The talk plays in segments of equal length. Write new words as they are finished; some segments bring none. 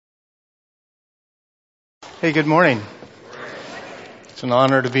Hey, good morning. It's an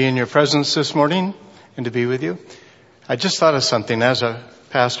honor to be in your presence this morning and to be with you. I just thought of something as a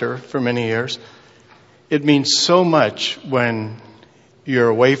pastor for many years. It means so much when you're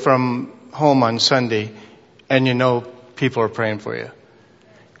away from home on Sunday and you know people are praying for you.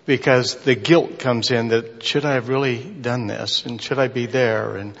 Because the guilt comes in that, should I have really done this? And should I be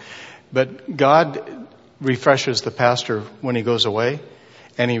there? But God refreshes the pastor when he goes away,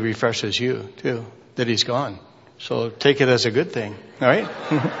 and he refreshes you too, that he's gone. So take it as a good thing, all right?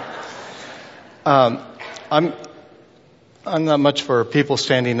 I'm not much for people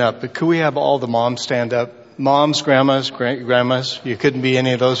standing up, but could we have all the moms stand up? Moms, grandmas, grandmas. You couldn't be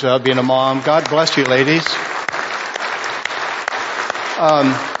any of those without being a mom. God bless you, ladies.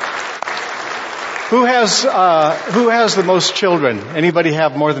 Who has the most children? Anybody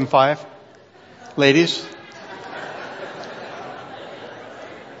have more than 5? Ladies?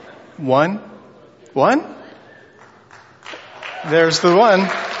 1? There's the one.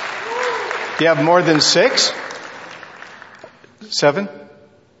 Do you have more than 6? 7?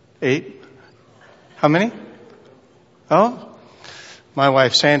 8? How many? Oh? My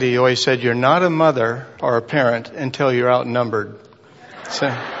wife Sandy always said, you're not a mother or a parent until you're outnumbered. So,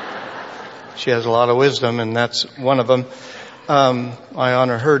 she has a lot of wisdom, and that's one of them. I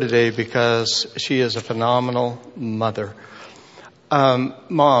honor her today because she is a phenomenal mother.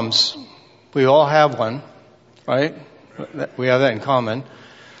 Moms, we all have one, right? We have that in common.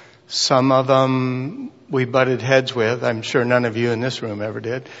 Some of them we butted heads with. I'm sure none of you in this room ever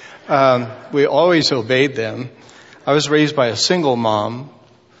did. We always obeyed them. I was raised by a single mom,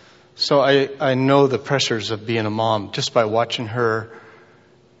 so I know the pressures of being a mom just by watching her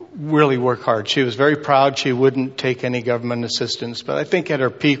really work hard. She was very proud she wouldn't take any government assistance, but I think at her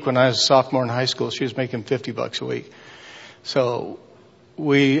peak when I was a sophomore in high school, she was making $50 a week. So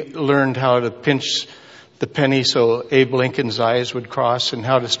we learned how to pinch the penny so Abe Lincoln's eyes would cross, and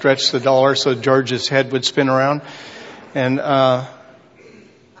how to stretch the dollar so George's head would spin around. And,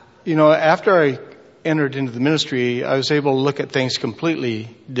 after I entered into the ministry, I was able to look at things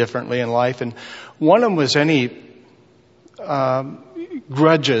completely differently in life. And one of them was any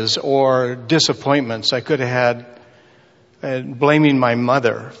grudges or disappointments I could have had blaming my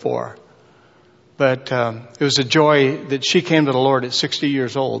mother for. But it was a joy that she came to the Lord at 60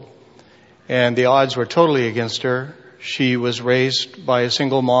 years old, and the odds were totally against her. She was raised by a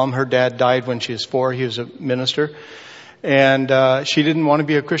single mom. Her dad died when she was 4. He was a minister. And she didn't want to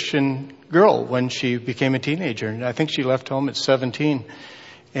be a Christian girl when she became a teenager. And I think she left home at 17.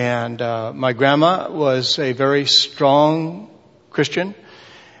 And my grandma was a very strong Christian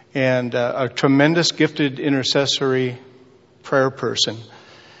and a tremendous gifted intercessory prayer person.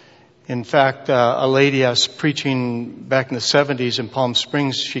 In fact, a lady I was preaching back in the 70s in Palm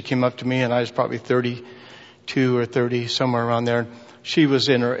Springs, she came up to me, and I was probably 32 or 30, somewhere around there. She was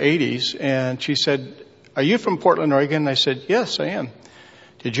in her 80s, and she said, "Are you from Portland, Oregon?" And I said, "Yes, I am."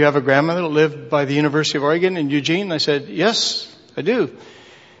 "Did you have a grandmother that lived by the University of Oregon in Eugene?" And I said, "Yes, I do."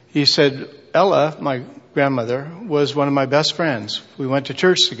 He said, "Ella, my grandmother, was one of my best friends. We went to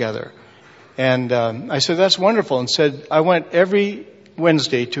church together." And I said, "That's wonderful." And said, I went every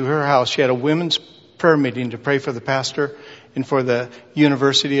Wednesday to her house. She had a women's prayer meeting to pray for the pastor and for the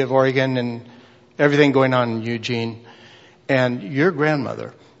University of Oregon and everything going on in Eugene. And your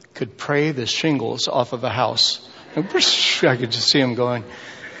grandmother could pray the shingles off of a house. I could just see them going.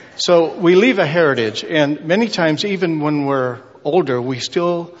 So we leave a heritage, and many times, even when we're older, we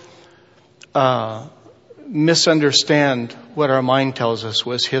still misunderstand what our mind tells us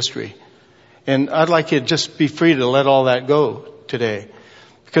was history. And I'd like you to just be free to let all that go today,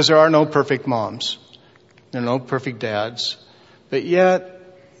 because there are no perfect moms. There are no perfect dads. But yet,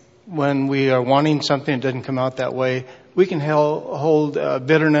 when we are wanting something that doesn't come out that way, we can hold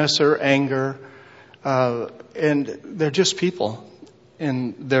bitterness or anger, and they're just people,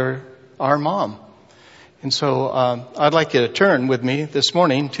 and they're our mom. And so I'd like you to turn with me this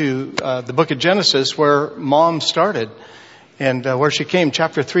morning to the book of Genesis, where Mom started and where she came,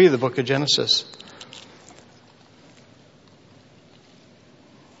 chapter 3 of the book of Genesis.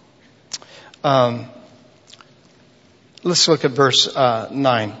 Let's look at verse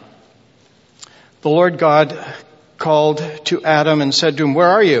 9. The Lord God called to Adam and said to him, "Where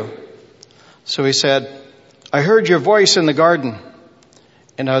are you?" So he said, "I heard your voice in the garden,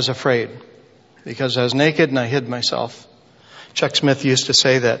 and I was afraid, because I was naked and I hid myself." Chuck Smith used to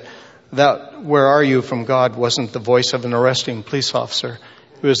say that "where are you" from God wasn't the voice of an arresting police officer.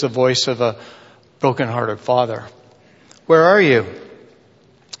 It was the voice of a broken-hearted father. "Where are you?"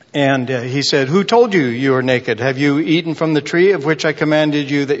 And he said, "Who told you you were naked? Have you eaten from the tree of which I commanded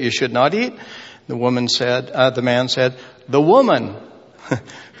you that you should not eat?" The man said, the woman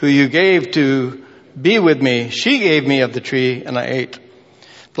who you gave to be with me, she gave me of the tree and I ate.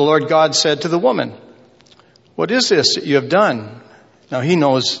 The Lord God said to the woman, what is this that you have done? Now he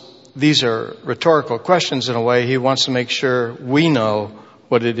knows these are rhetorical questions in a way. He wants to make sure we know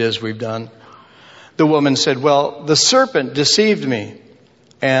what it is we've done. The woman said, well, the serpent deceived me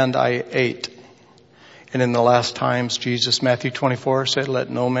and I ate. And in the last times, Jesus, Matthew 24, said, let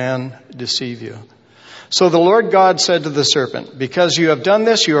no man deceive you. So the Lord God said to the serpent, because you have done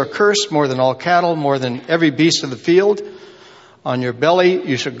this, you are cursed more than all cattle, more than every beast of the field. On your belly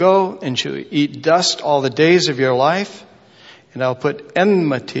you shall go and shall eat dust all the days of your life. And I'll put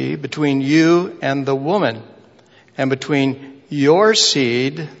enmity between you and the woman, and between your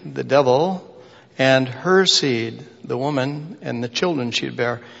seed, the devil, and her seed, the woman, and the children she'd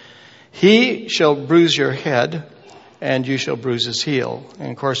bear. He shall bruise your head, and you shall bruise his heel.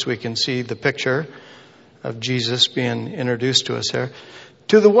 And of course we can see the picture of Jesus being introduced to us there.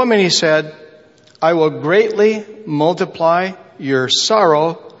 To the woman he said, I will greatly multiply your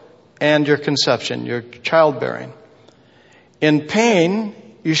sorrow and your conception, your childbearing. In pain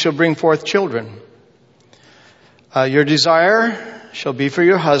you shall bring forth children. Your desire shall be for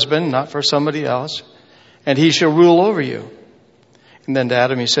your husband, not for somebody else, and he shall rule over you. And then to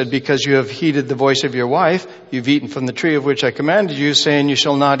Adam he said, because you have heeded the voice of your wife, you've eaten from the tree of which I commanded you, saying you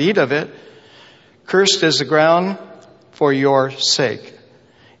shall not eat of it. Cursed is the ground for your sake.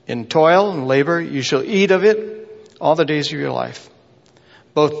 In toil and labor you shall eat of it all the days of your life.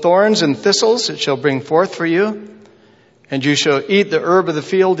 Both thorns and thistles it shall bring forth for you. And you shall eat the herb of the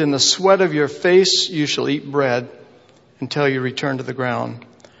field. In the sweat of your face you shall eat bread until you return to the ground.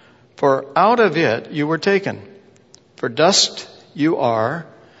 For out of it you were taken. For dust you are,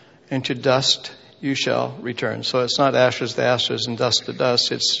 and to dust you shall return. So it's not ashes to ashes and dust to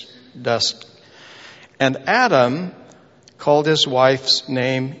dust. It's dust. And Adam called his wife's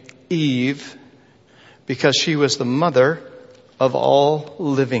name Eve because she was the mother of all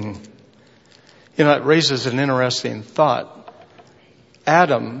living. You know, it raises an interesting thought.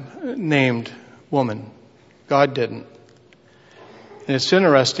 Adam named woman. God didn't. And it's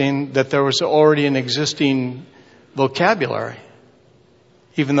interesting that there was already an existing vocabulary,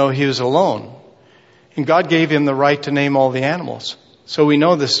 even though he was alone. And God gave him the right to name all the animals. So we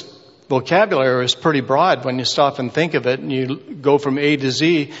know this vocabulary is pretty broad when you stop and think of it, and you go from A to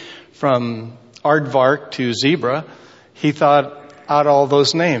Z, from aardvark to zebra. He thought out all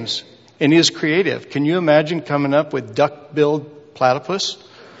those names. And he is creative. Can you imagine coming up with duck-billed platypus?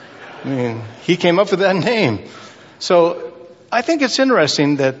 I mean, he came up with that name. So I think it's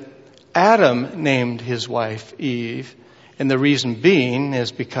interesting that Adam named his wife Eve, and the reason being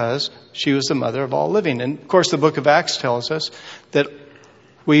is because she was the mother of all living. And of course the book of Acts tells us that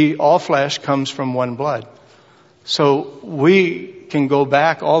all flesh comes from one blood. So we can go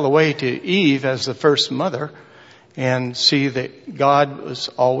back all the way to Eve as the first mother and see that God was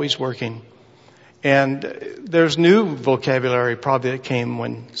always working. And there's new vocabulary probably that came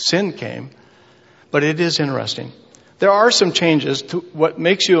when sin came, but it is interesting. There are some changes to what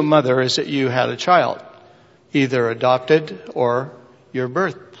makes you a mother is that you had a child, either adopted or your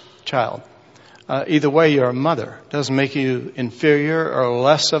birth child. Either way, you're a mother. It doesn't make you inferior or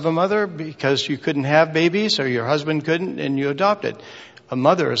less of a mother because you couldn't have babies or your husband couldn't and you adopted. A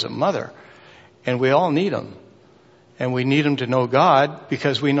mother is a mother, and we all need them. And we need them to know God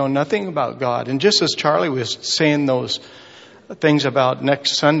because we know nothing about God. And just as Charlie was saying those things about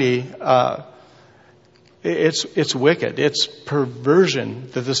next Sunday, it's wicked. It's perversion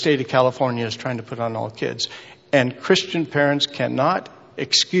that the state of California is trying to put on all kids. And Christian parents cannot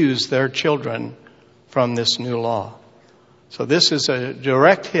excuse their children from this new law. So this is a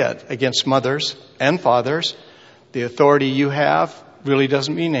direct hit against mothers and fathers. The authority you have really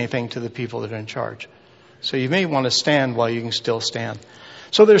doesn't mean anything to the people that are in charge. So you may want to stand while you can still stand.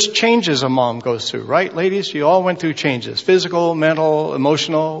 So there's changes a mom goes through, right, ladies? You all went through changes, physical, mental,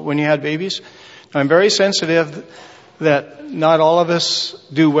 emotional, when you had babies. I'm very sensitive that not all of us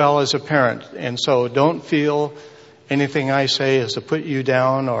do well as a parent. And so don't feel anything I say is to put you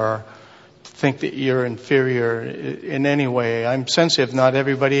down or think that you're inferior in any way. I'm sensitive. Not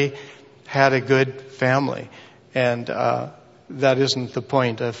everybody had a good family. And that isn't the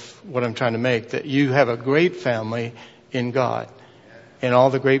point of what I'm trying to make, that you have a great family in God and all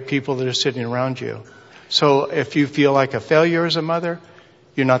the great people that are sitting around you. So if you feel like a failure as a mother,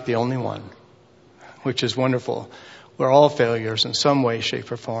 you're not the only one, which is wonderful. We're all failures in some way,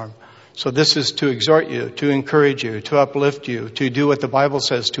 shape, or form. So this is to exhort you, to encourage you, to uplift you, to do what the Bible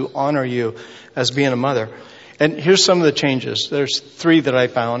says, to honor you as being a mother. And here's some of the changes. There's 3 that I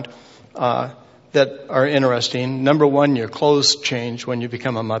found. that are interesting. Number one, your clothes change when you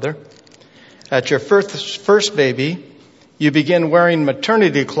become a mother. At your first baby, you begin wearing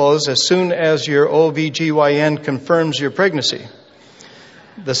maternity clothes as soon as your OBGYN confirms your pregnancy.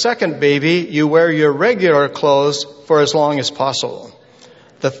 The second baby, you wear your regular clothes for as long as possible.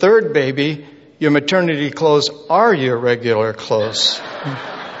 The third baby, your maternity clothes are your regular clothes.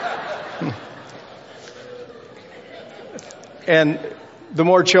 And the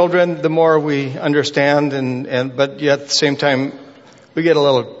more children, the more we understand, but yet at the same time, we get a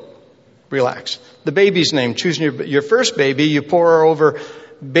little relaxed. The baby's name, choosing your first baby, you pore over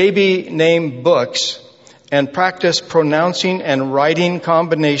baby name books and practice pronouncing and writing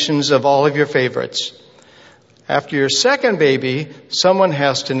combinations of all of your favorites. After your second baby, someone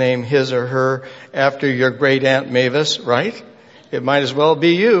has to name his or her after your great Aunt Mavis, right? It might as well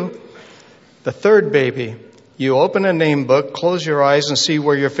be you. The third baby, you open a name book, close your eyes, and see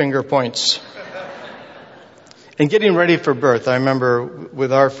where your finger points. And getting ready for birth, I remember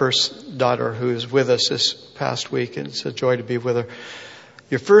with our first daughter who is with us this past week, and it's a joy to be with her.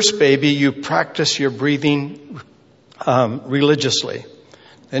 Your first baby, you practice your breathing religiously.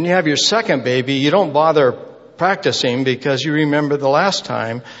 Then you have your second baby, you don't bother practicing because you remember the last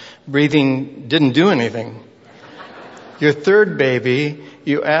time breathing didn't do anything. Your third baby,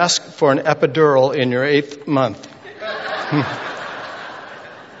 you ask for an epidural in your 8th month.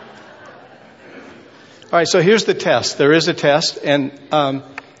 All right, so here's the test. There is a test, and I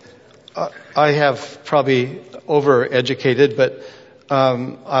have probably over-educated, but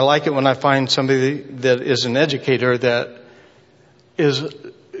I like it when I find somebody that is an educator that is,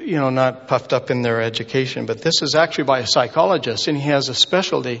 not puffed up in their education. But this is actually by a psychologist, and he has a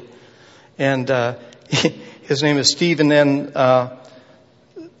specialty. And his name is Stephen N.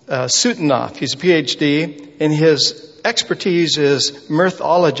 Sutanoff. He's a PhD, and his expertise is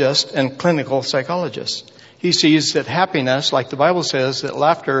mirthologist and clinical psychologist. He sees that happiness, like the Bible says, that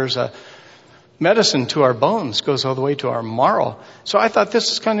laughter is a medicine to our bones, goes all the way to our marrow. So I thought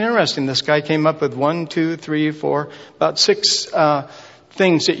this is kind of interesting. This guy came up with about 6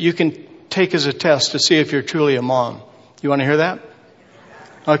 things that you can take as a test to see if you're truly a mom. You want to hear that?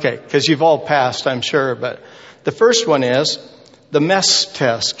 Okay, because you've all passed, I'm sure. But the first one is the mess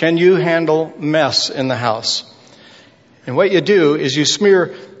test. Can you handle mess in the house? And what you do is you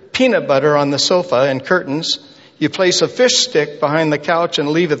smear peanut butter on the sofa and curtains. You place a fish stick behind the couch and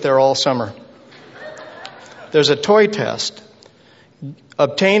leave it there all summer. There's a toy test.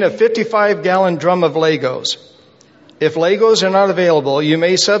 Obtain a 55-gallon drum of Legos. If Legos are not available, you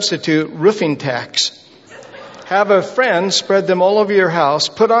may substitute roofing tacks. Have a friend spread them all over your house,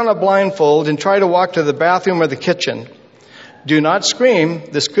 put on a blindfold, and try to walk to the bathroom or the kitchen. Do not scream.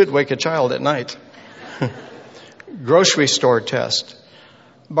 This could wake a child at night. Grocery store test.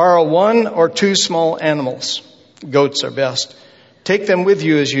 Borrow 1 or 2 small animals. Goats are best. Take them with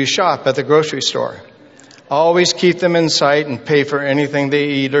you as you shop at the grocery store. Always keep them in sight and pay for anything they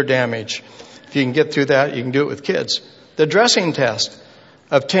eat or damage. If you can get through that, you can do it with kids. The dressing test.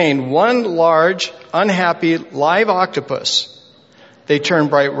 Obtain 1 large, unhappy live octopus. They turn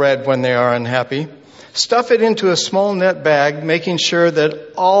bright red when they are unhappy. Stuff it into a small net bag, making sure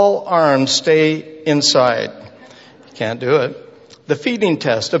that all arms stay inside. Can't do it. The feeding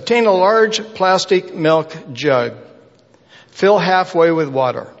test. Obtain a large plastic milk jug. Fill halfway with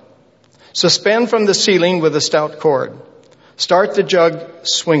water. Suspend from the ceiling with a stout cord. Start the jug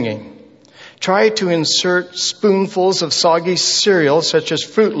swinging. Try to insert spoonfuls of soggy cereal, such as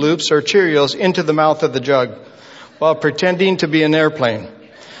Fruit Loops or Cheerios, into the mouth of the jug while pretending to be an airplane.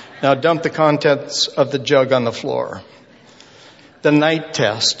 Now dump the contents of the jug on the floor. The night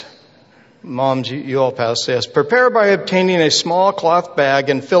test. Moms, you all pass this. Prepare by obtaining a small cloth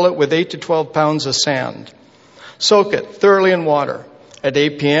bag and fill it with 8 to 12 pounds of sand. Soak it thoroughly in water. At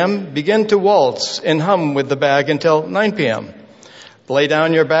 8 p.m., begin to waltz and hum with the bag until 9 p.m. Lay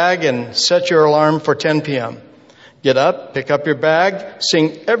down your bag and set your alarm for 10 p.m. Get up, pick up your bag,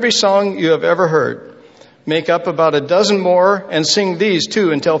 sing every song you have ever heard. Make up about a dozen more and sing these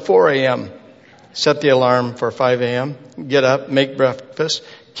too until 4 a.m. Set the alarm for 5 a.m. Get up, make breakfast.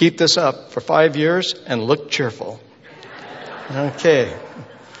 Keep this up for 5 years and look cheerful. Okay.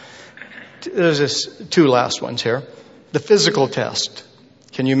 There's 2 last ones here. The physical test.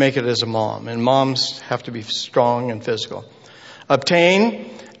 Can you make it as a mom? And moms have to be strong and physical.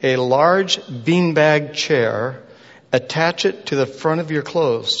 Obtain a large beanbag chair. Attach it to the front of your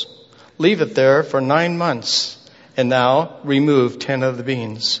clothes. Leave it there for 9 months. And now remove 10 of the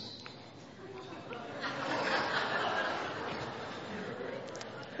beans.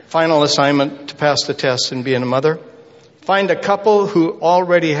 Final assignment to pass the test in being a mother. Find a couple who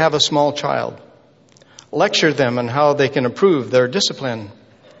already have a small child. Lecture them on how they can improve their discipline,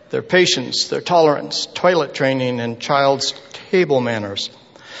 their patience, their tolerance, toilet training, and child's table manners.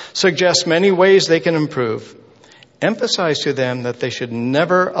 Suggest many ways they can improve. Emphasize to them that they should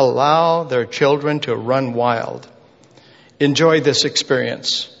never allow their children to run wild. Enjoy this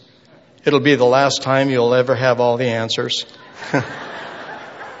experience. It'll be the last time you'll ever have all the answers.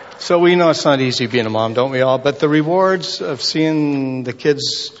 So we know it's not easy being a mom, don't we all? But the rewards of seeing the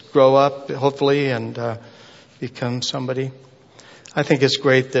kids grow up, hopefully, and become somebody. I think it's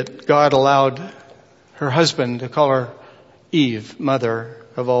great that God allowed her husband to call her Eve, mother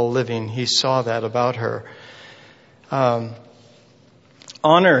of all living. He saw that about her.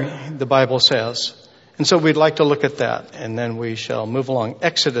 Honor, the Bible says. And so we'd like to look at that, and then we shall move along.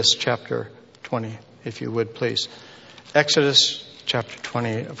 Exodus chapter 20, if you would, please. Exodus chapter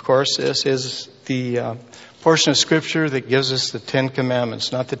 20, of course, this is the portion of Scripture that gives us the 10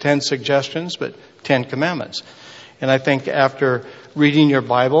 Commandments. Not the 10 suggestions, but 10 Commandments. And I think after reading your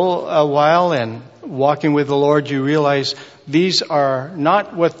Bible a while and walking with the Lord, you realize these are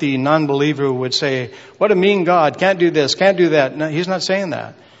not what the non-believer would say, what a mean God, can't do this, can't do that. No, he's not saying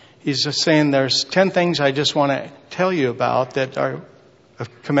that. He's just saying there's 10 things I just want to tell you about that are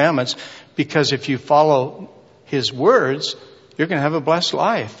commandments, because if you follow His words, you're going to have a blessed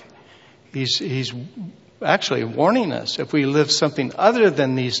life. He's actually warning us. If we live something other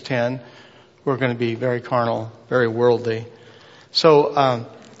than these 10, we're going to be very carnal, very worldly. So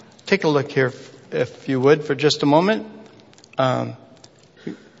take a look here, if you would, for just a moment.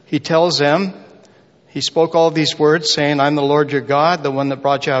 He tells them, he spoke all these words, saying, I'm the Lord your God, the one that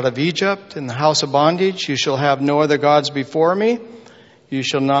brought you out of Egypt in the house of bondage. You shall have no other gods before me. You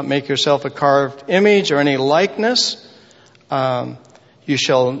shall not make yourself a carved image or any likeness. You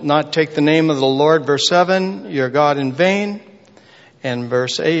shall not take the name of the Lord, verse 7, your God in vain. And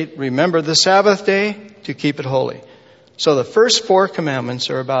verse 8, remember the Sabbath day to keep it holy. So the first 4 commandments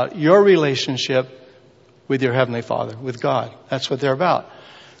are about your relationship with your Heavenly Father, with God. That's what they're about.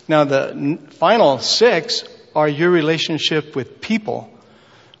 Now the final 6 are your relationship with people,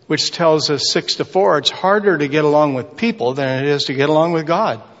 which tells us 6-4, it's harder to get along with people than it is to get along with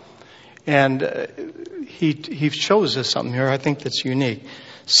God. And he shows us something here I think that's unique.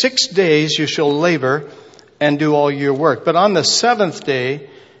 6 days you shall labor and do all your work. But on the 7th day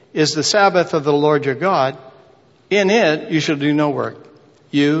is the Sabbath of the Lord your God. In it you shall do no work.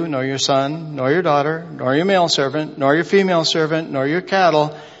 You, nor your son, nor your daughter, nor your male servant, nor your female servant, nor your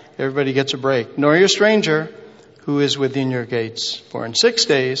cattle. Everybody gets a break. Nor your stranger who is within your gates. For in 6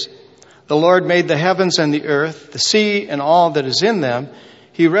 days the Lord made the heavens and the earth, the sea and all that is in them.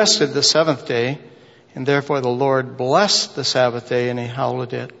 He rested the 7th day, and therefore the Lord blessed the Sabbath day and He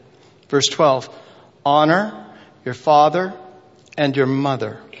hallowed it. Verse 12, honor your father and your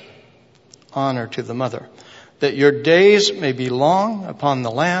mother. Honor to the mother. That your days may be long upon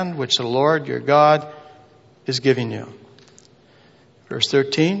the land which the Lord your God is giving you. Verse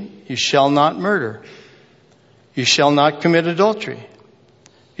 13, you shall not murder. You shall not commit adultery.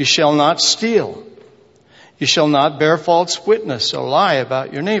 You shall not steal. You shall not bear false witness or lie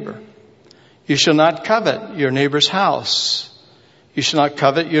about your neighbor. You shall not covet your neighbor's house. You shall not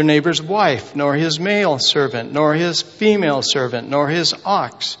covet your neighbor's wife, nor his male servant, nor his female servant, nor his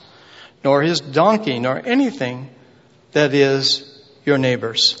ox, nor his donkey, nor anything that is your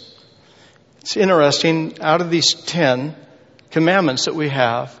neighbor's. It's interesting, out of these 10 commandments that we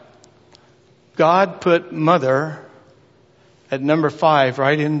have, God put mother at number 5,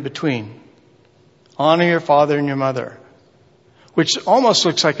 right in between. Honor your father and your mother. Which almost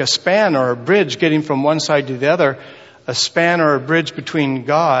looks like a span or a bridge getting from one side to the other. A span or a bridge between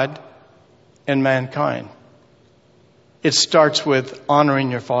God and mankind. It starts with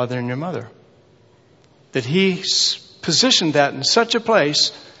honoring your father and your mother. That He positioned that in such a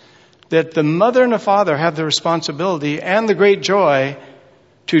place that the mother and the father have the responsibility and the great joy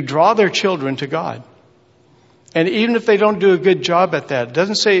to draw their children to God. And even if they don't do a good job at that, it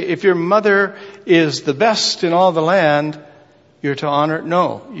doesn't say if your mother is the best in all the land, you're to honor.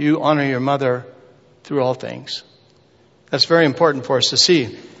 No, you honor your mother through all things. That's very important for us to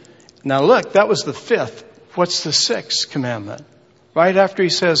see. Now look, that was the 5th. What's the 6th commandment? Right after He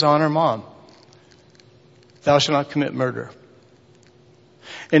says honor mom. Thou shalt not commit murder.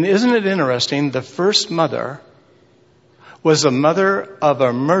 And isn't it interesting, the first mother was the mother of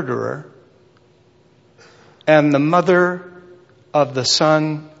a murderer and the mother of the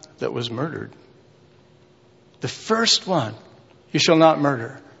son that was murdered. The first one, you shall not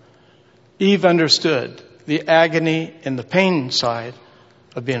murder. Eve understood the agony and the pain side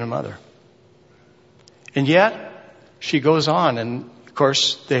of being a mother. And yet, she goes on and Of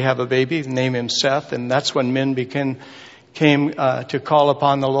course, they have a baby, name him Seth, and that's when men came to call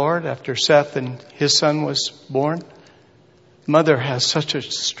upon the Lord after Seth and his son was born. Mother has such a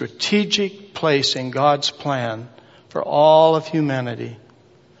strategic place in God's plan for all of humanity.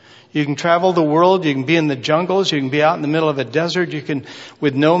 You can travel the world, you can be in the jungles, you can be out in the middle of a desert, you can,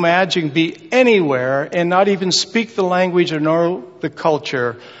 with nomads, you can be anywhere and not even speak the language or know the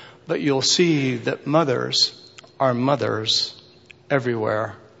culture, but you'll see that mothers are mothers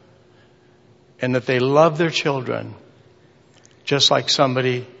everywhere. And that they love their children just like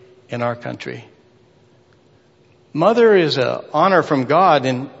somebody in our country. Mother is an honor from God,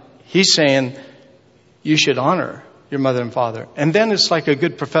 and He's saying you should honor your mother and father. And then it's like a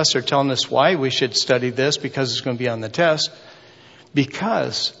good professor telling us why we should study this, because it's going to be on the test.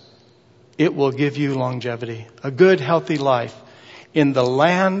 Because it will give you longevity, a good, healthy life in the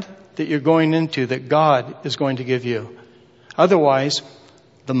land that you're going into, that God is going to give you. Otherwise,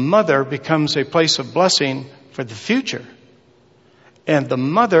 the mother becomes a place of blessing for the future. And the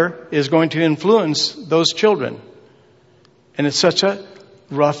mother is going to influence those children. And it's such a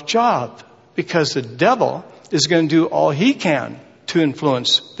rough job, because the devil is going to do all he can to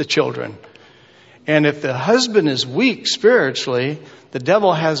influence the children. And if the husband is weak spiritually, the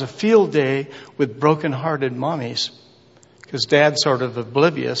devil has a field day with broken-hearted mommies. Because dad's sort of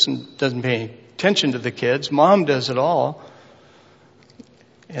oblivious and doesn't pay attention to the kids. Mom does it all.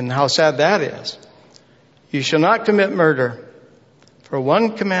 And how sad that is. You shall not commit murder. For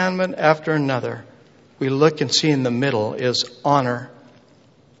one commandment after another, we look and see in the middle is honor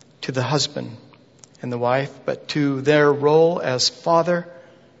to the husband and the wife, but to their role as father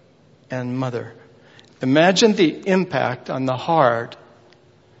and mother. Imagine the impact on the heart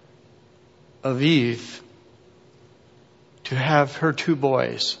of Eve to have her two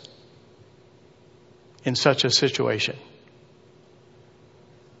boys in such a situation.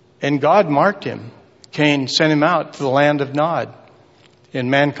 And God marked him. Cain sent him out to the land of Nod. And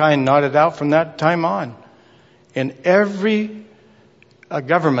mankind nodded out from that time on. And every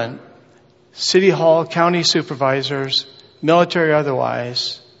government, city hall, county supervisors, military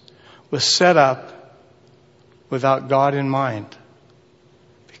otherwise, was set up without God in mind.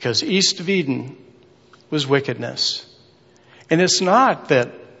 Because east of Eden was wickedness. And it's not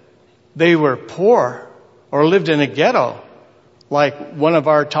that they were poor or lived in a ghetto like one of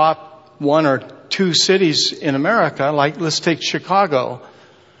our top 1 or 2 cities in America, like let's take Chicago,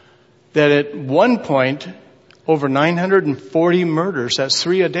 that at one point over 940 murders, that's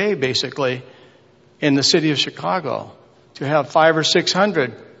 3 a day basically, in the city of Chicago. To have 500 or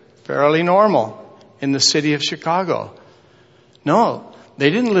 600, fairly normal in the city of Chicago. No, they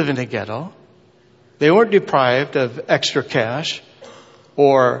didn't live in a ghetto. They weren't deprived of extra cash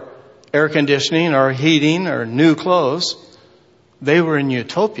or air conditioning or heating or new clothes. They were in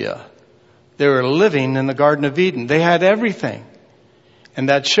utopia. They were living in the Garden of Eden. They had everything. And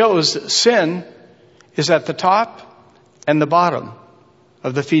that shows that sin is at the top and the bottom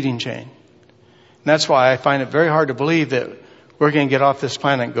of the feeding chain. And that's why I find it very hard to believe that we're going to get off this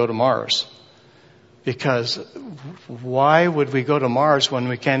planet and go to Mars. Because why would we go to Mars when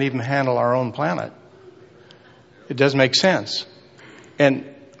we can't even handle our own planet? It doesn't make sense. And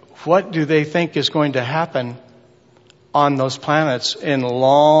what do they think is going to happen on those planets in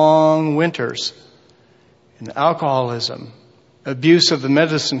long winters? And alcoholism, abuse of the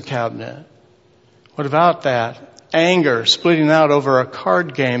medicine cabinet. What about that? Anger, splitting out over a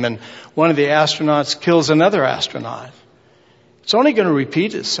card game, and one of the astronauts kills another astronaut. It's only going to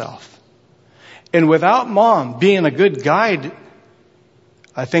repeat itself. And without mom being a good guide,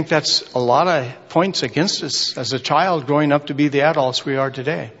 I think that's a lot of points against us as a child growing up to be the adults we are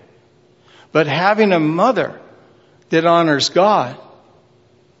today. But having a mother that honors God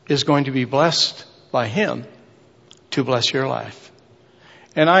is going to be blessed by Him to bless your life.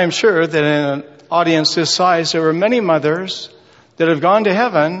 And I am sure that in an audience this size, there were many mothers that have gone to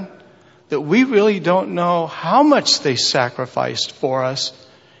heaven that we really don't know how much they sacrificed for us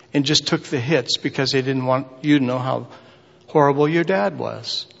and just took the hits because they didn't want you to know how horrible your dad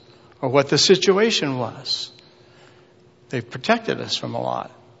was or what the situation was. They protected us from a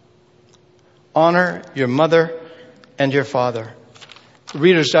lot. Honor your mother and your father.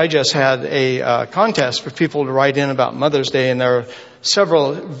 Reader's Digest had a contest for people to write in about Mother's Day, and there are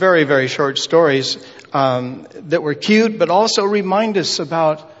several very, very short stories that were cute, but also remind us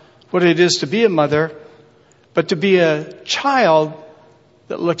about what it is to be a mother, but to be a child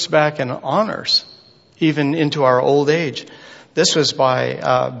that looks back and honors even into our old age. This was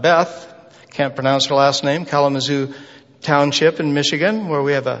by Beth, can't pronounce her last name, Kalamazoo Township in Michigan, where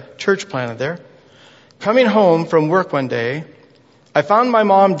we have a church planted there. Coming home from work one day, I found my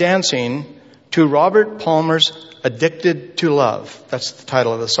mom dancing to Robert Palmer's Addicted to Love. That's the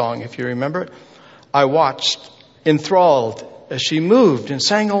title of the song, if you remember it. I watched, enthralled, as she moved and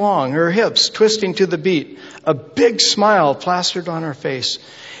sang along, her hips twisting to the beat, a big smile plastered on her face.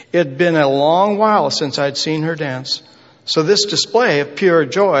 It had been a long while since I'd seen her dance, so this display of pure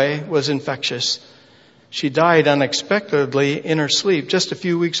joy was infectious. She died unexpectedly in her sleep just a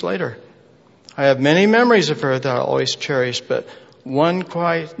few weeks later. I have many memories of her that I'll always cherish, but none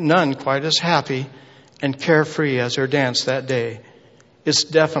quite as happy and carefree as her dance that day. It's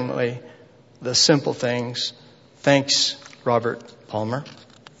definitely the simple things. Thanks, Robert Palmer.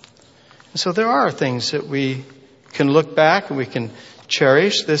 And so there are things that we can look back and we can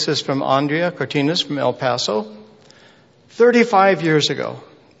cherish. This is from Andrea Cortines from El Paso. 35 years ago,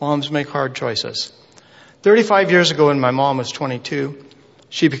 moms make hard choices. 35 years ago when my mom was 22,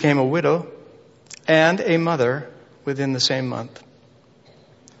 she became a widow and a mother within the same month.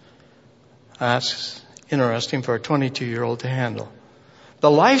 That's interesting for a 22-year-old to handle.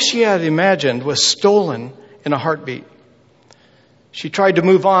 The life she had imagined was stolen in a heartbeat. She tried to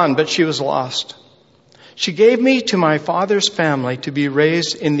move on, but she was lost. She gave me to my father's family to be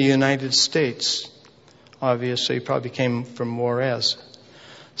raised in the United States. Obviously, probably came from Juarez.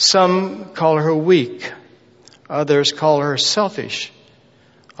 Some call her weak. Others call her selfish.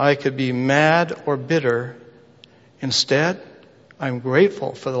 I could be mad or bitter. Instead, I'm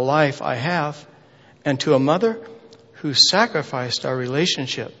grateful for the life I have and to a mother who sacrificed our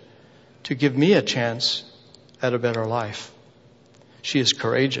relationship to give me a chance at a better life. She is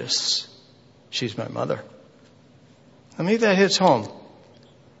courageous. She's my mother. I mean, that hits home.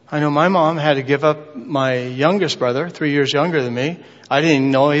 I know my mom had to give up my youngest brother, 3 years younger than me. I didn't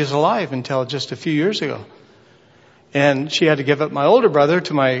even know he was alive until just a few years ago. And she had to give up my older brother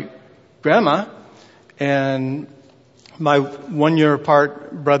to my grandma and my 1 year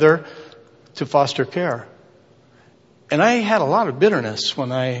apart brother to foster care. And I had a lot of bitterness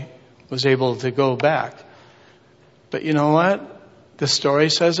when I was able to go back. But you know what? The story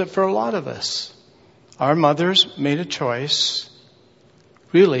says it for a lot of us. Our mothers made a choice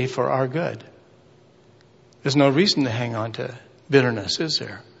really for our good. There's no reason to hang on to bitterness, is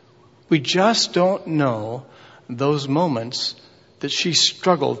there? We just don't know those moments that she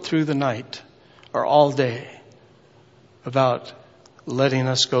struggled through the night or all day about letting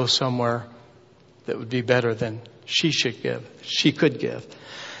us go somewhere that would be better than she could give.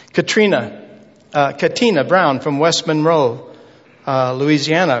 Katina Brown from West Monroe,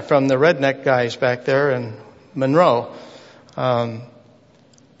 Louisiana, from the redneck guys back there in Monroe, the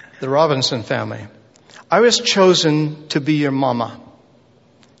Robinson family. I was chosen to be your mama.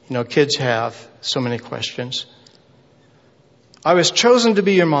 You know, kids have so many questions. I was chosen to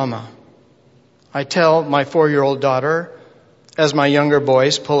be your mama. I tell my 4-year-old daughter as my younger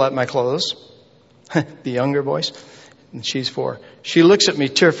boys pull at my clothes. The younger boys. And she's 4. She looks at me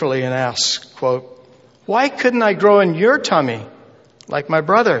tearfully and asks, quote, "Why couldn't I grow in your tummy like my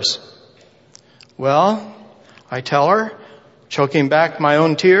brothers?" Well, I tell her, choking back my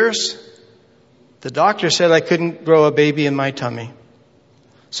own tears, the doctor said I couldn't grow a baby in my tummy.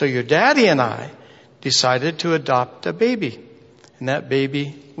 So your daddy and I decided to adopt a baby. And that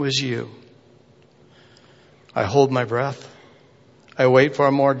baby was you. I hold my breath. I wait for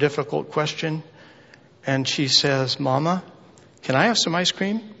a more difficult question. And she says, "Mama, can I have some ice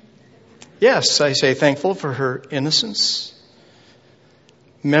cream?" "Yes," I say, thankful for her innocence.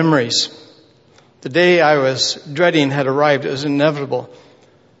 Memories. The day I was dreading had arrived. It was inevitable.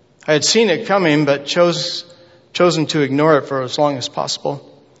 I had seen it coming, but chosen to ignore it for as long as possible.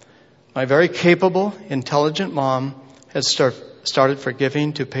 My very capable, intelligent mom had started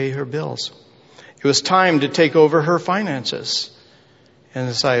forgiving to pay her bills. It was time to take over her finances. And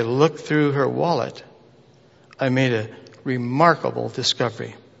as I looked through her wallet, I made a remarkable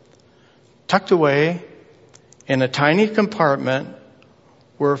discovery. Tucked away in a tiny compartment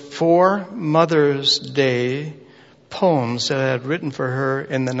were 4 Mother's Day poems that I had written for her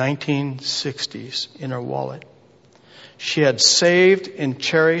in the 1960s in her wallet. She had saved and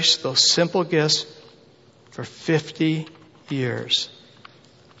cherished those simple gifts for 50 years.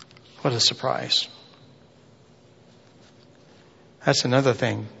 What a surprise. That's another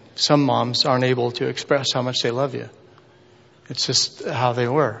thing. Some moms aren't able to express how much they love you. It's just how they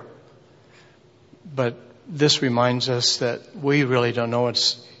were. But this reminds us that we really don't know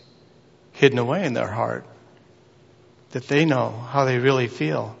what's hidden away in their heart. That they know how they really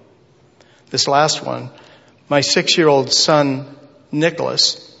feel. This last one, my 6-year-old son,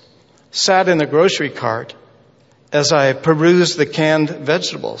 Nicholas, sat in the grocery cart as I perused the canned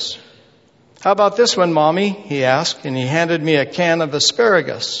vegetables. How about this one, Mommy? He asked, and he handed me a can of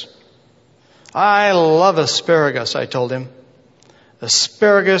asparagus. I love asparagus, I told him.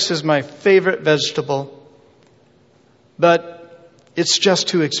 Asparagus is my favorite vegetable, but it's just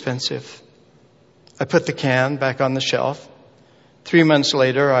too expensive. I put the can back on the shelf. 3 months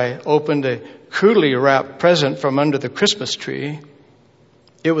later, I opened a crudely wrapped present from under the Christmas tree.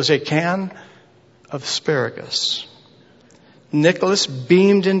 It was a can of asparagus. Nicholas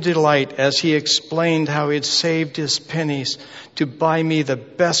beamed in delight as he explained how he had saved his pennies to buy me the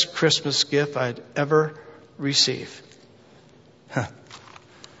best Christmas gift I'd ever receive.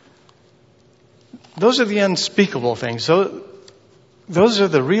 Those are the unspeakable things. Those are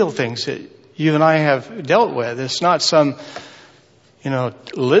the real things that you and I have dealt with. It's not some,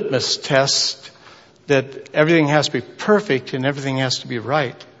 litmus test that everything has to be perfect and everything has to be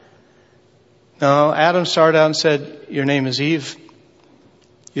right. No, Adam started out and said, your name is Eve.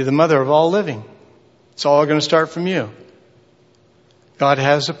 You're the mother of all living. It's all going to start from you. God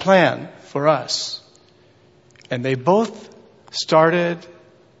has a plan for us. And they both started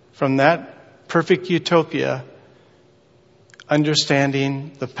from that perfect utopia,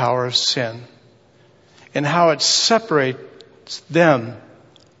 understanding the power of sin and how it separates them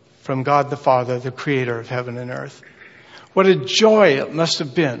from God the Father, the creator of heaven and earth. What a joy it must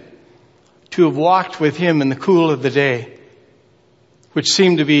have been to have walked with him in the cool of the day, which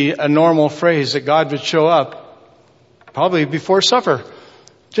seemed to be a normal phrase that God would show up probably before supper.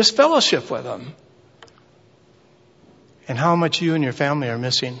 Just fellowship with him. And how much you and your family are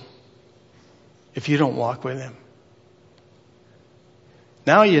missing if you don't walk with him.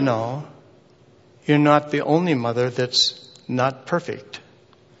 Now you know you're not the only mother that's not perfect.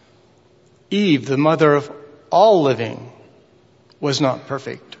 Eve, the mother of all living, was not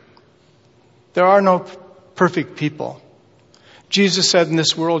perfect. There are no perfect people. Jesus said, in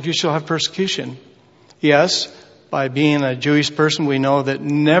this world you shall have persecution. Yes, by being a Jewish person, we know that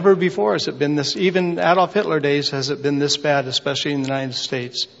never before has it been this, even Adolf Hitler days, has it been this bad, especially in the United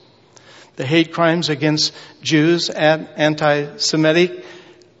States. The hate crimes against Jews and anti-Semitic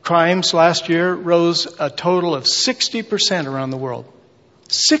crimes last year rose a total of 60% around the world.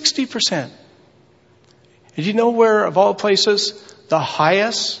 60%. And you know where, of all places, the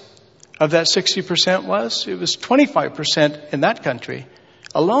highest of that 60% was? It was 25% in that country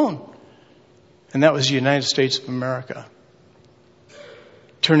alone. And that was the United States of America,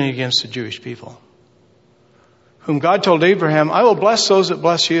 turning against the Jewish people, whom God told Abraham, I will bless those that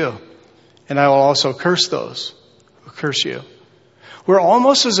bless you, and I will also curse those who curse you. We're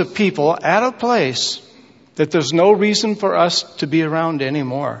almost as a people at a place that there's no reason for us to be around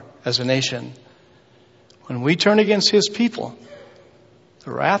anymore as a nation. When we turn against his people,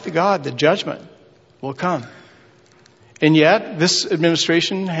 the wrath of God, the judgment will come. And yet, this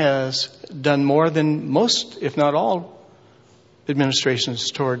administration has done more than most, if not all, administrations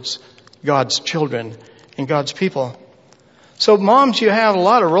towards God's children and God's people. So moms, you have a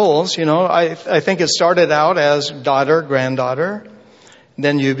lot of roles. I think it started out as daughter, granddaughter.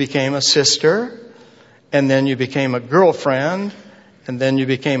 Then you became a sister. And then you became a girlfriend. And then you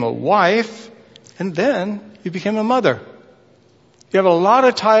became a wife. And then you became a mother. You have a lot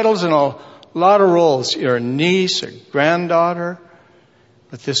of titles and a lot of roles. You're a niece, a granddaughter.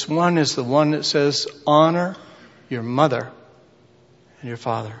 But this one is the one that says, honor your mother and your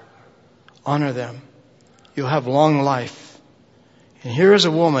father. Honor them. You'll have long life. And here is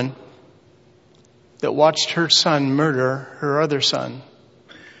a woman that watched her son murder her other son.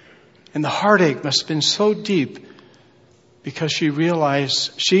 And the heartache must have been so deep because she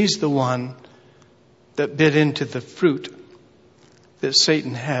realized she's the one that bit into the fruit that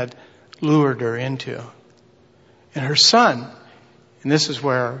Satan had lured her into. And her son, and this is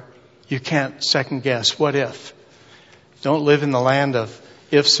where you can't second guess, what if? Don't live in the land of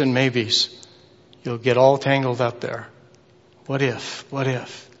ifs and maybes. You'll get all tangled up there. What if? What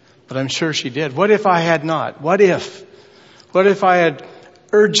if? But I'm sure she did. What if I had not? What if? What if I had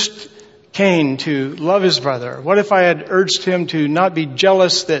urged Cain to love his brother? What if I had urged him to not be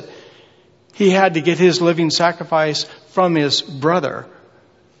jealous that he had to get his living sacrifice from his brother?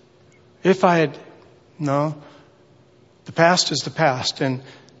 If I had... No. The past is the past. And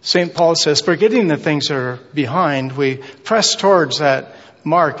St. Paul says, forgetting the things that are behind, we press towards that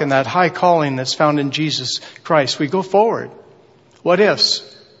mark and that high calling that's found in Jesus Christ. We go forward. What ifs?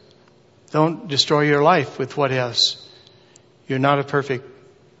 Don't destroy your life with what ifs. You're not a perfect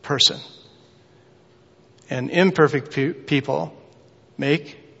person. And imperfect people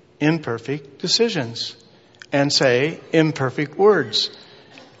make imperfect decisions and say imperfect words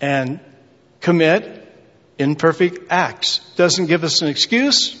and commit imperfect acts. Doesn't give us an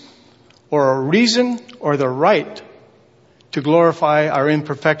excuse or a reason or the right to glorify our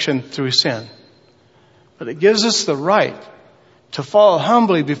imperfection through sin. But it gives us the right to fall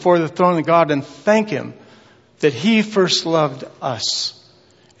humbly before the throne of God and thank Him that He first loved us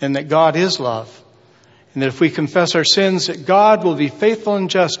and that God is love. And that if we confess our sins, that God will be faithful and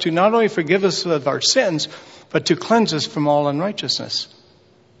just to not only forgive us of our sins, but to cleanse us from all unrighteousness.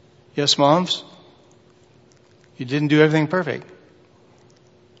 Yes, moms, you didn't do everything perfect,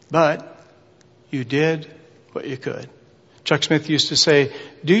 but you did what you could. Chuck Smith used to say,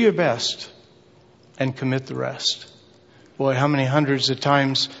 do your best and commit the rest. Boy, how many hundreds of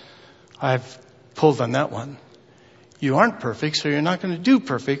times I've pulled on that one. You aren't perfect, so you're not going to do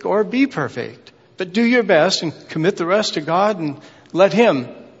perfect or be perfect. But do your best and commit the rest to God and let Him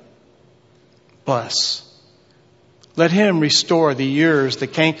bless. Let Him restore the years the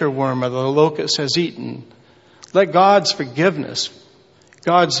cankerworm or the locust has eaten. Let God's forgiveness,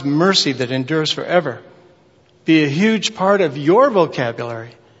 God's mercy that endures forever, be a huge part of your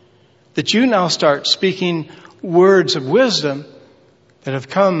vocabulary. That you now start speaking words of wisdom that have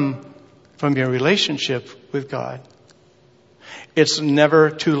come from your relationship with God. It's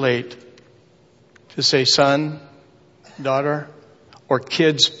never too late to say son, daughter, or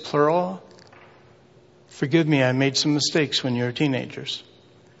kids, plural. Forgive me, I made some mistakes when you were teenagers.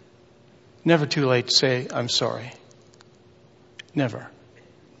 Never too late to say, I'm sorry. Never.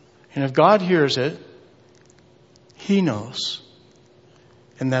 And if God hears it, He knows.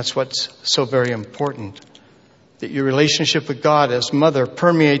 And that's what's so very important. That your relationship with God as mother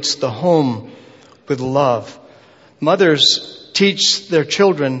permeates the home with love. Mothers teach their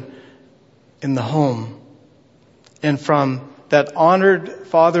children in the home. And from that honored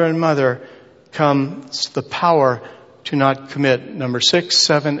father and mother comes the power to not commit number 6,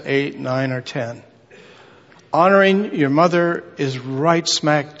 7, 8, 9, or 10. Honoring your mother is right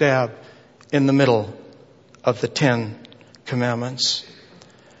smack dab in the middle of the 10 commandments.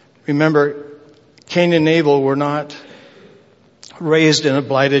 Remember, Cain and Abel were not raised in a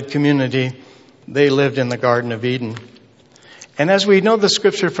blighted community. They lived in the Garden of Eden. And as we know the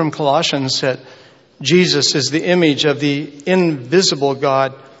scripture from Colossians that Jesus is the image of the invisible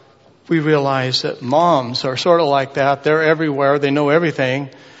God, we realize that moms are sort of like that. They're everywhere. They know everything.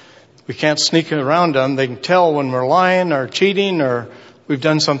 We can't sneak around them. They can tell when we're lying or cheating or we've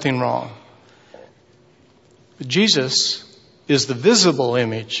done something wrong. But Jesus is the visible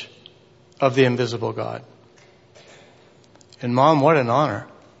image of the invisible God. And mom, what an honor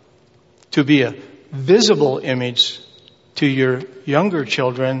to be a visible image to your younger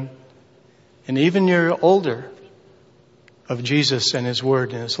children and even your older of Jesus and His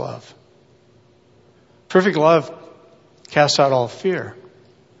Word and His love. Perfect love casts out all fear.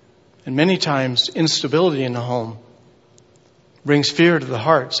 And many times instability in the home brings fear to the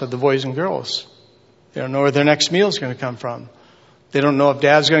hearts of the boys and girls. They don't know where their next meal is going to come from. They don't know if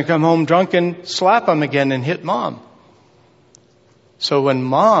dad's going to come home drunk and slap them again and hit mom. So when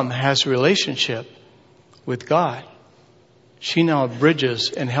mom has a relationship with God, she now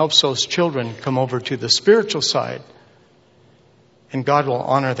bridges and helps those children come over to the spiritual side. And God will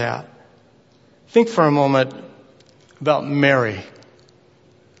honor that. Think for a moment about Mary.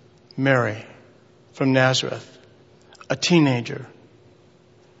 Mary from Nazareth, a teenager.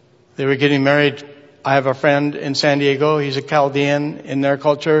 They were getting married. I have a friend in San Diego. He's a Chaldean in their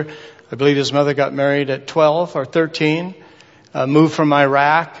culture. I believe his mother got married at 12 or 13, moved from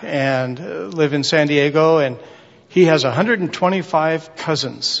Iraq and lived in San Diego. And he has 125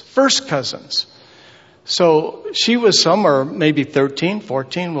 cousins, first cousins. So she was somewhere maybe 13,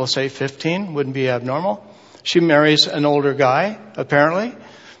 14, we'll say 15, wouldn't be abnormal. She marries an older guy, apparently.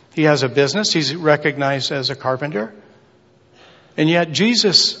 He has a business. He's recognized as a carpenter. And yet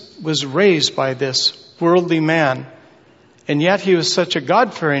Jesus was raised by this worldly man. And yet he was such a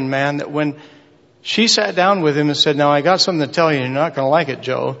God-fearing man that when she sat down with him and said, now I got something to tell you. You're not going to like it,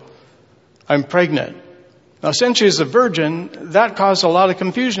 Joe. I'm pregnant. Now since she's a virgin, that caused a lot of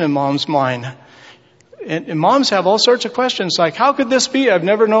confusion in mom's mind. And moms have all sorts of questions like, how could this be? I've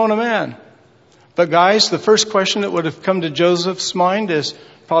never known a man. But guys, the first question that would have come to Joseph's mind is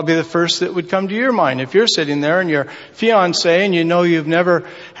probably the first that would come to your mind. If you're sitting there and your fiancée and you know you've never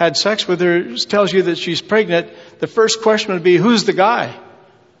had sex with her tells you that she's pregnant, the first question would be, who's the guy?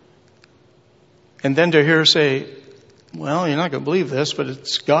 And then to hear her say, well, you're not going to believe this, but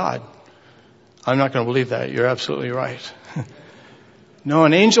it's God. I'm not going to believe that. You're absolutely right. No,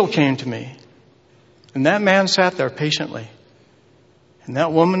 an angel came to me. And that man sat there patiently. And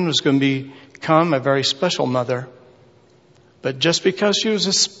that woman was going to become a very special mother. But just because she was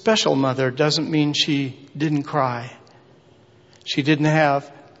a special mother doesn't mean she didn't cry. She didn't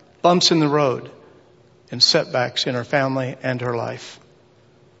have bumps in the road and setbacks in her family and her life.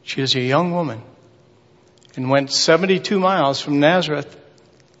 She is a young woman and went 72 miles from Nazareth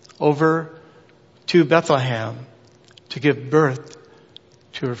over to Bethlehem to give birth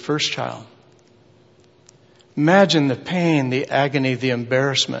to her first child. Imagine the pain, the agony, the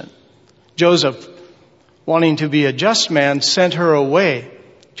embarrassment. Joseph, wanting to be a just man, sent her away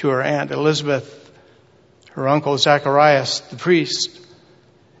to her aunt Elizabeth, her uncle Zacharias, the priest.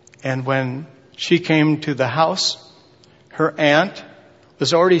 And when she came to the house, her aunt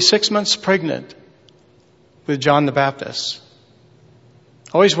was already 6 months pregnant with John the Baptist.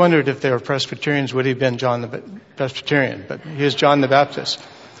 I always wondered if they were Presbyterians, would he have been John the Presbyterian? But he is John the Baptist.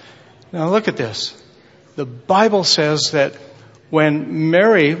 Now look at this. The Bible says that when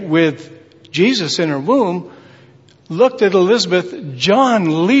Mary, with Jesus in her womb, looked at Elizabeth,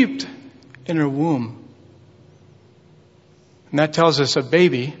 John leaped in her womb. And that tells us a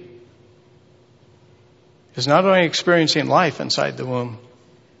baby is not only experiencing life inside the womb,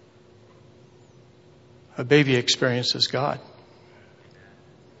 a baby experiences God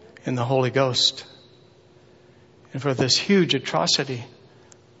in the Holy Ghost. And for this huge atrocity,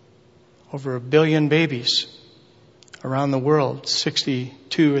 over 1 billion babies around the world,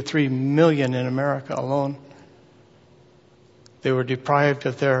 62 or 3 million in America alone, they were deprived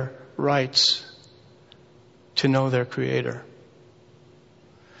of their rights to know their Creator.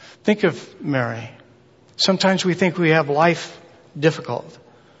 Think of Mary. Sometimes we think we have life difficult,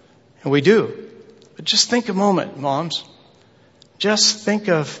 and we do. But just think a moment, moms. Just think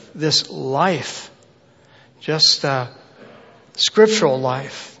of this life, just scriptural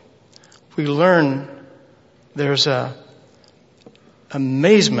life. We learn there's a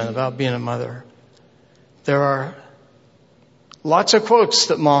amazement about being a mother. There are lots of quotes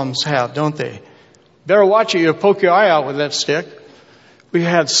that moms have, don't they? Better watch it, you'll poke your eye out with that stick. We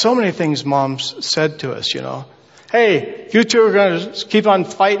had so many things moms said to us, you know. Hey, you two are going to keep on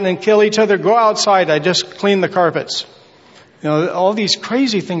fighting and kill each other. Go outside. I just cleaned the carpets. You know, all these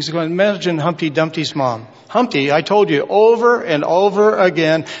crazy things are going. Imagine Humpty Dumpty's mom. Humpty, I told you over and over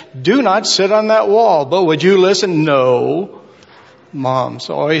again, do not sit on that wall. But would you listen? No. Moms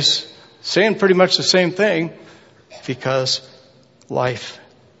always saying pretty much the same thing, because life,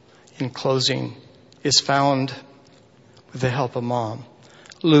 in closing, is found with the help of mom.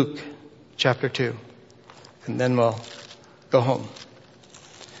 Luke chapter 2. And then we'll go home.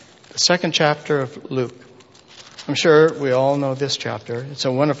 The second chapter of Luke. I'm sure we all know this chapter. It's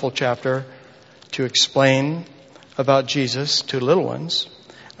a wonderful chapter to explain about Jesus to little ones.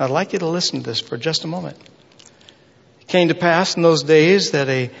 I'd like you to listen to this for just a moment. It came to pass in those days that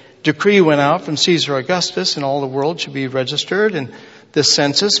a decree went out from Caesar Augustus, and all the world should be registered. And this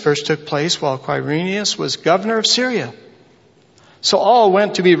census first took place while Quirinius was governor of Syria. So all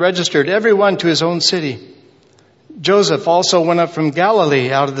went to be registered, everyone to his own city. Joseph also went up from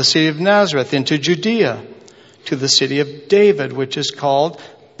Galilee out of the city of Nazareth into Judea to the city of David, which is called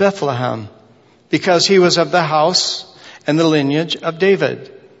Bethlehem, because he was of the house and the lineage of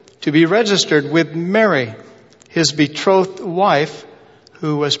David, to be registered with Mary, his betrothed wife,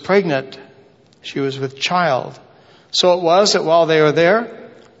 who was pregnant. She was with child. So it was that while they were there,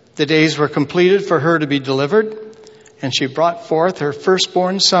 the days were completed for her to be delivered, and she brought forth her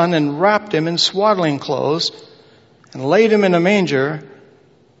firstborn son and wrapped him in swaddling clothes and laid him in a manger,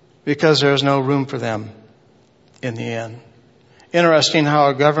 because there was no room for them in the inn. Interesting how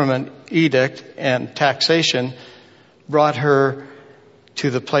a government edict and taxation brought her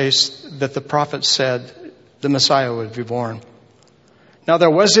to the place that the prophet said the Messiah would be born. Now there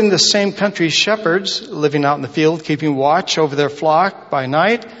was in the same country shepherds living out in the field, keeping watch over their flock by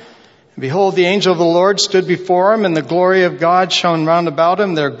night. And behold, the angel of the Lord stood before him, and the glory of God shone round about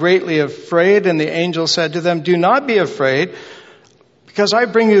him. They're greatly afraid, and the angel said to them, do not be afraid, because I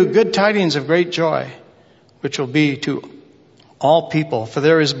bring you good tidings of great joy, which will be to all people. For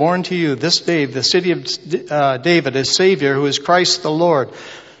there is born to you this day the city of David, a Savior, who is Christ the Lord.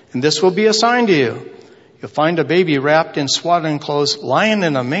 And this will be a sign to you. You'll find a baby wrapped in swaddling clothes, lying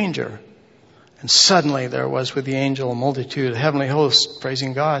in a manger. And suddenly there was with the angel a multitude of heavenly hosts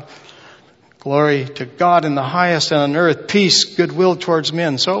praising God. Glory to God in the highest, and on earth peace, goodwill towards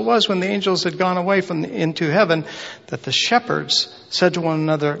men. So it was when the angels had gone away into heaven that the shepherds said to one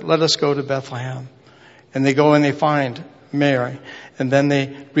another, let us go to Bethlehem. And they go and they find Mary. And then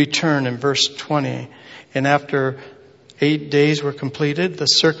they return in verse 20. And after 8 days were completed, the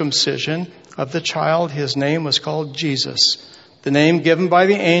circumcision of the child, his name was called Jesus, the name given by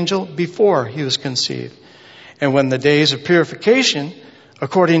the angel before he was conceived. And when the days of purification,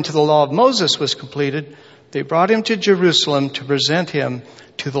 according to the law of Moses, was completed, They brought him to Jerusalem to present him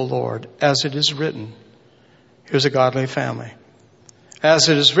to the Lord, as it is written. Here's a godly family. As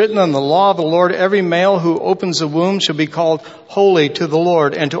it is written in the law of the Lord, every male who opens the womb shall be called holy to the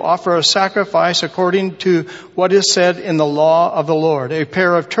Lord, and to offer a sacrifice according to what is said in the law of the Lord, a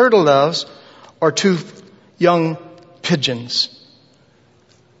pair of turtle doves or 2 young pigeons.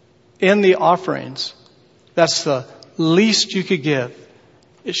 In the offerings, that's the least you could give.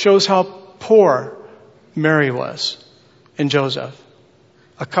 It shows how poor Mary was and Joseph.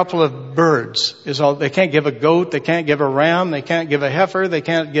 A couple of birds is all. They can't give a goat. They can't give a ram. They can't give a heifer. They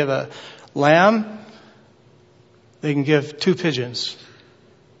can't give a lamb. They can give 2 pigeons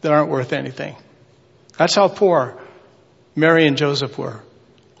that aren't worth anything. That's how poor Mary and Joseph were.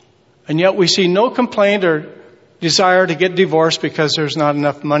 And yet we see no complaint or desire to get divorced because there's not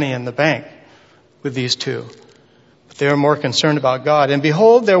enough money in the bank with these 2. But they were more concerned about God. And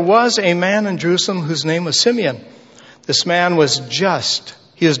behold, there was a man in Jerusalem whose name was Simeon. This man was just.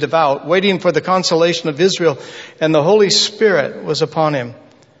 He was devout, waiting for the consolation of Israel, and the Holy Spirit was upon him.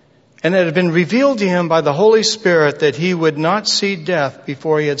 And it had been revealed to him by the Holy Spirit that he would not see death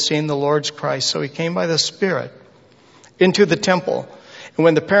before he had seen the Lord's Christ. So he came by the Spirit into the temple. And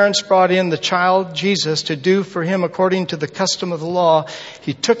when the parents brought in the child Jesus to do for him according to the custom of the law,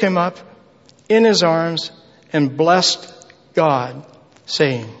 he took him up in his arms and blessed God,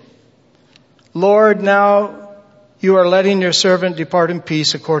 saying, Lord, now you are letting your servant depart in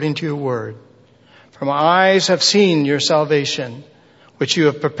peace according to your word. For my eyes have seen your salvation, which you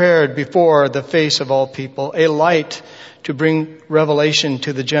have prepared before the face of all people, a light to bring revelation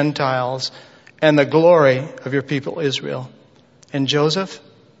to the Gentiles and the glory of your people Israel. And Joseph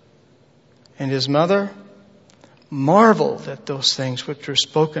and his mother marveled at those things which were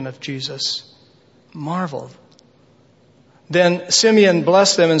spoken of Jesus. Marveled. Then Simeon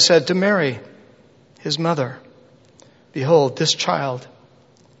blessed them and said to Mary, his mother, behold, this child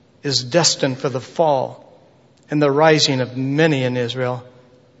is destined for the fall and the rising of many in Israel,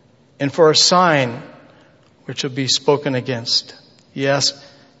 and for a sign which will be spoken against. Yes,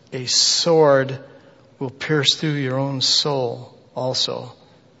 a sword will pierce through your own soul also,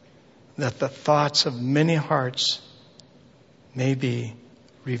 that the thoughts of many hearts may be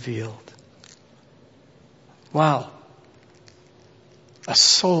revealed. Wow. A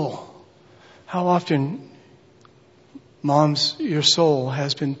soul. How often, moms, your soul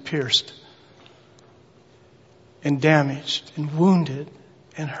has been pierced and damaged and wounded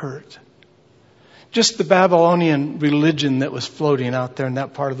and hurt. Just the Babylonian religion that was floating out there in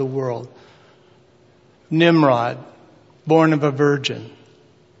that part of the world. Nimrod, born of a virgin.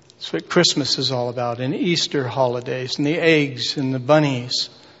 That's what Christmas is all about, and Easter holidays, and the eggs and the bunnies.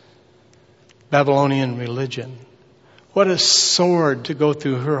 Babylonian religion. What a sword to go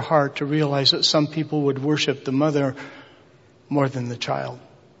through her heart to realize that some people would worship the mother more than the child.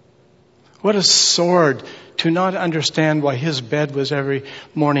 What a sword to not understand why his bed was every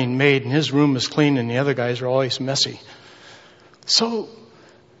morning made and his room was clean and the other guys are always messy. So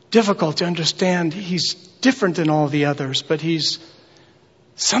difficult to understand. He's different than all the others, but he's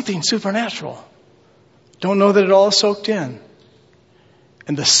something supernatural. Don't know that it all soaked in.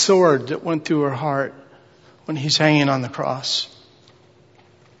 And the sword that went through her heart when he's hanging on the cross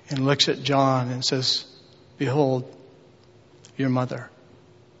and looks at John and says, behold, your mother.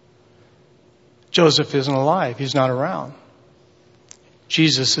 Joseph isn't alive. He's not around.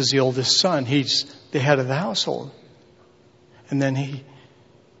 Jesus is the oldest son. He's the head of the household. And then he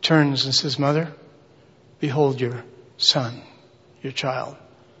turns and says, Mother, behold your son, your child.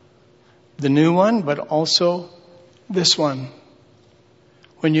 The new one, but also this one.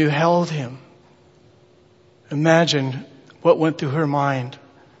 When you held him, imagine what went through her mind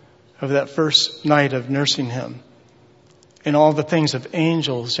of that first night of nursing him. And all the things of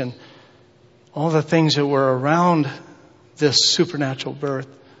angels and all the things that were around this supernatural birth,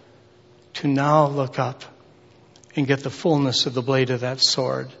 to now look up and get the fullness of the blade of that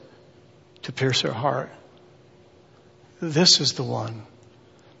sword to pierce her heart. This is the one.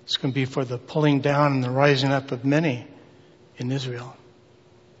 It's going to be for the pulling down and the rising up of many in Israel.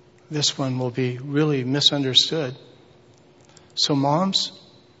 This one will be really misunderstood. So moms,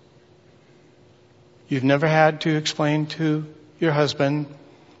 you've never had to explain to your husband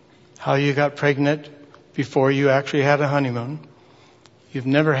how you got pregnant before you actually had a honeymoon. You've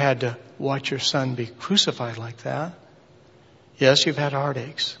never had to watch your son be crucified like that. Yes, you've had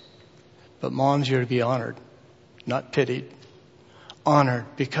heartaches. But moms, you're to be honored, not pitied. Honored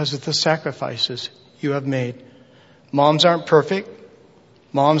because of the sacrifices you have made. Moms aren't perfect.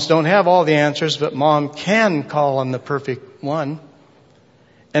 Moms don't have all the answers, but mom can call on the perfect one.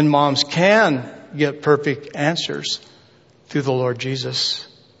 And moms can get perfect answers through the Lord Jesus.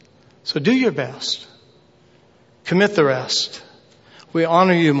 So do your best. Commit the rest. We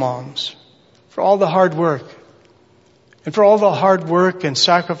honor you, moms, for all the hard work. And for all the hard work and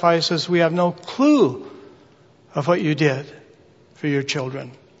sacrifices, we have no clue of what you did for your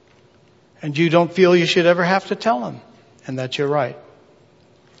children. And you don't feel you should ever have to tell them. And that's your right.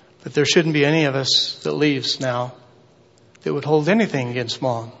 But there shouldn't be any of us that leaves now that would hold anything against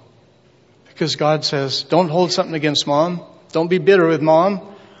mom. Because God says, don't hold something against mom. Don't be bitter with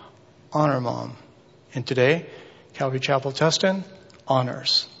mom. Honor mom. And today, Calvary Chapel Tustin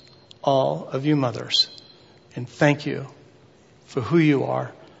honors all of you mothers. And thank you for who you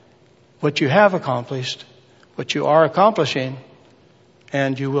are, what you have accomplished, what you are accomplishing,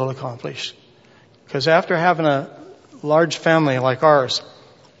 and you will accomplish. Because after having a large family like ours,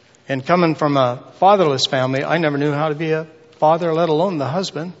 and coming from a fatherless family, I never knew how to be a father, let alone the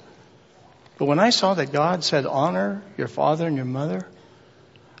husband. But when I saw that God said, honor your father and your mother,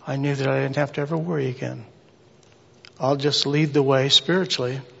 I knew that I didn't have to ever worry again. I'll just lead the way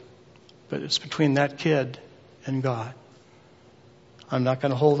spiritually, but it's between that kid and God. I'm not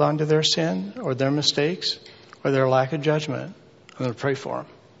going to hold on to their sin or their mistakes or their lack of judgment. I'm going to pray for them.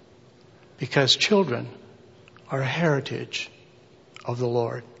 Because children are a heritage of the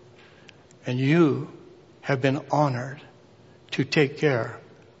Lord. And you have been honored to take care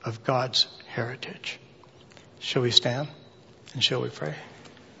of God's heritage. Shall we stand and shall we pray?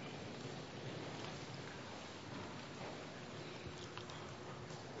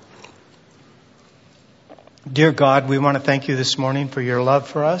 Dear God, we want to thank you this morning for your love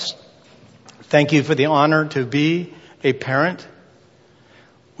for us. Thank you for the honor to be a parent.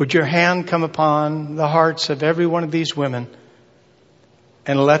 Would your hand come upon the hearts of every one of these women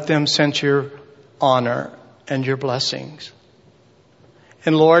and let them sense your honor and your blessings.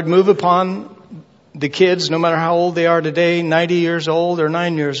 And Lord, move upon the kids, no matter how old they are today, 90 years old or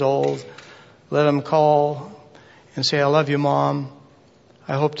 9 years old. Let them call and say, I love you, Mom.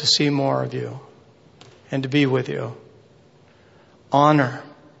 I hope to see more of you and to be with you. Honor.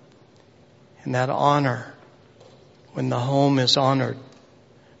 And that honor, when the home is honored,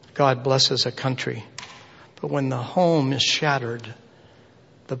 God blesses a country. But when the home is shattered,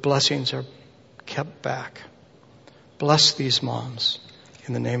 the blessings are kept back. Bless these moms.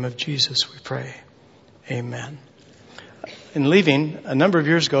 In the name of Jesus, we pray. Amen. In leaving, a number of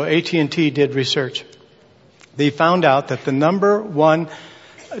years ago, AT&T did research. They found out that the number one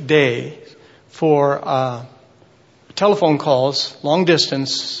day for telephone calls, long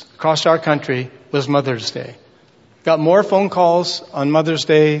distance, across our country was Mother's Day. Got more phone calls on Mother's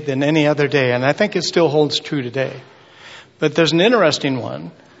Day than any other day, and I think it still holds true today. But there's an interesting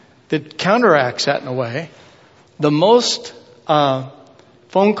one that counteracts that in a way. The most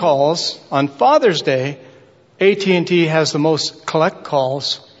phone calls on Father's Day, AT&T has the most collect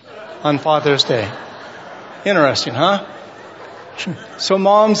calls on Father's Day. Interesting, huh? So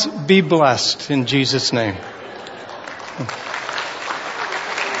moms, be blessed in Jesus' name.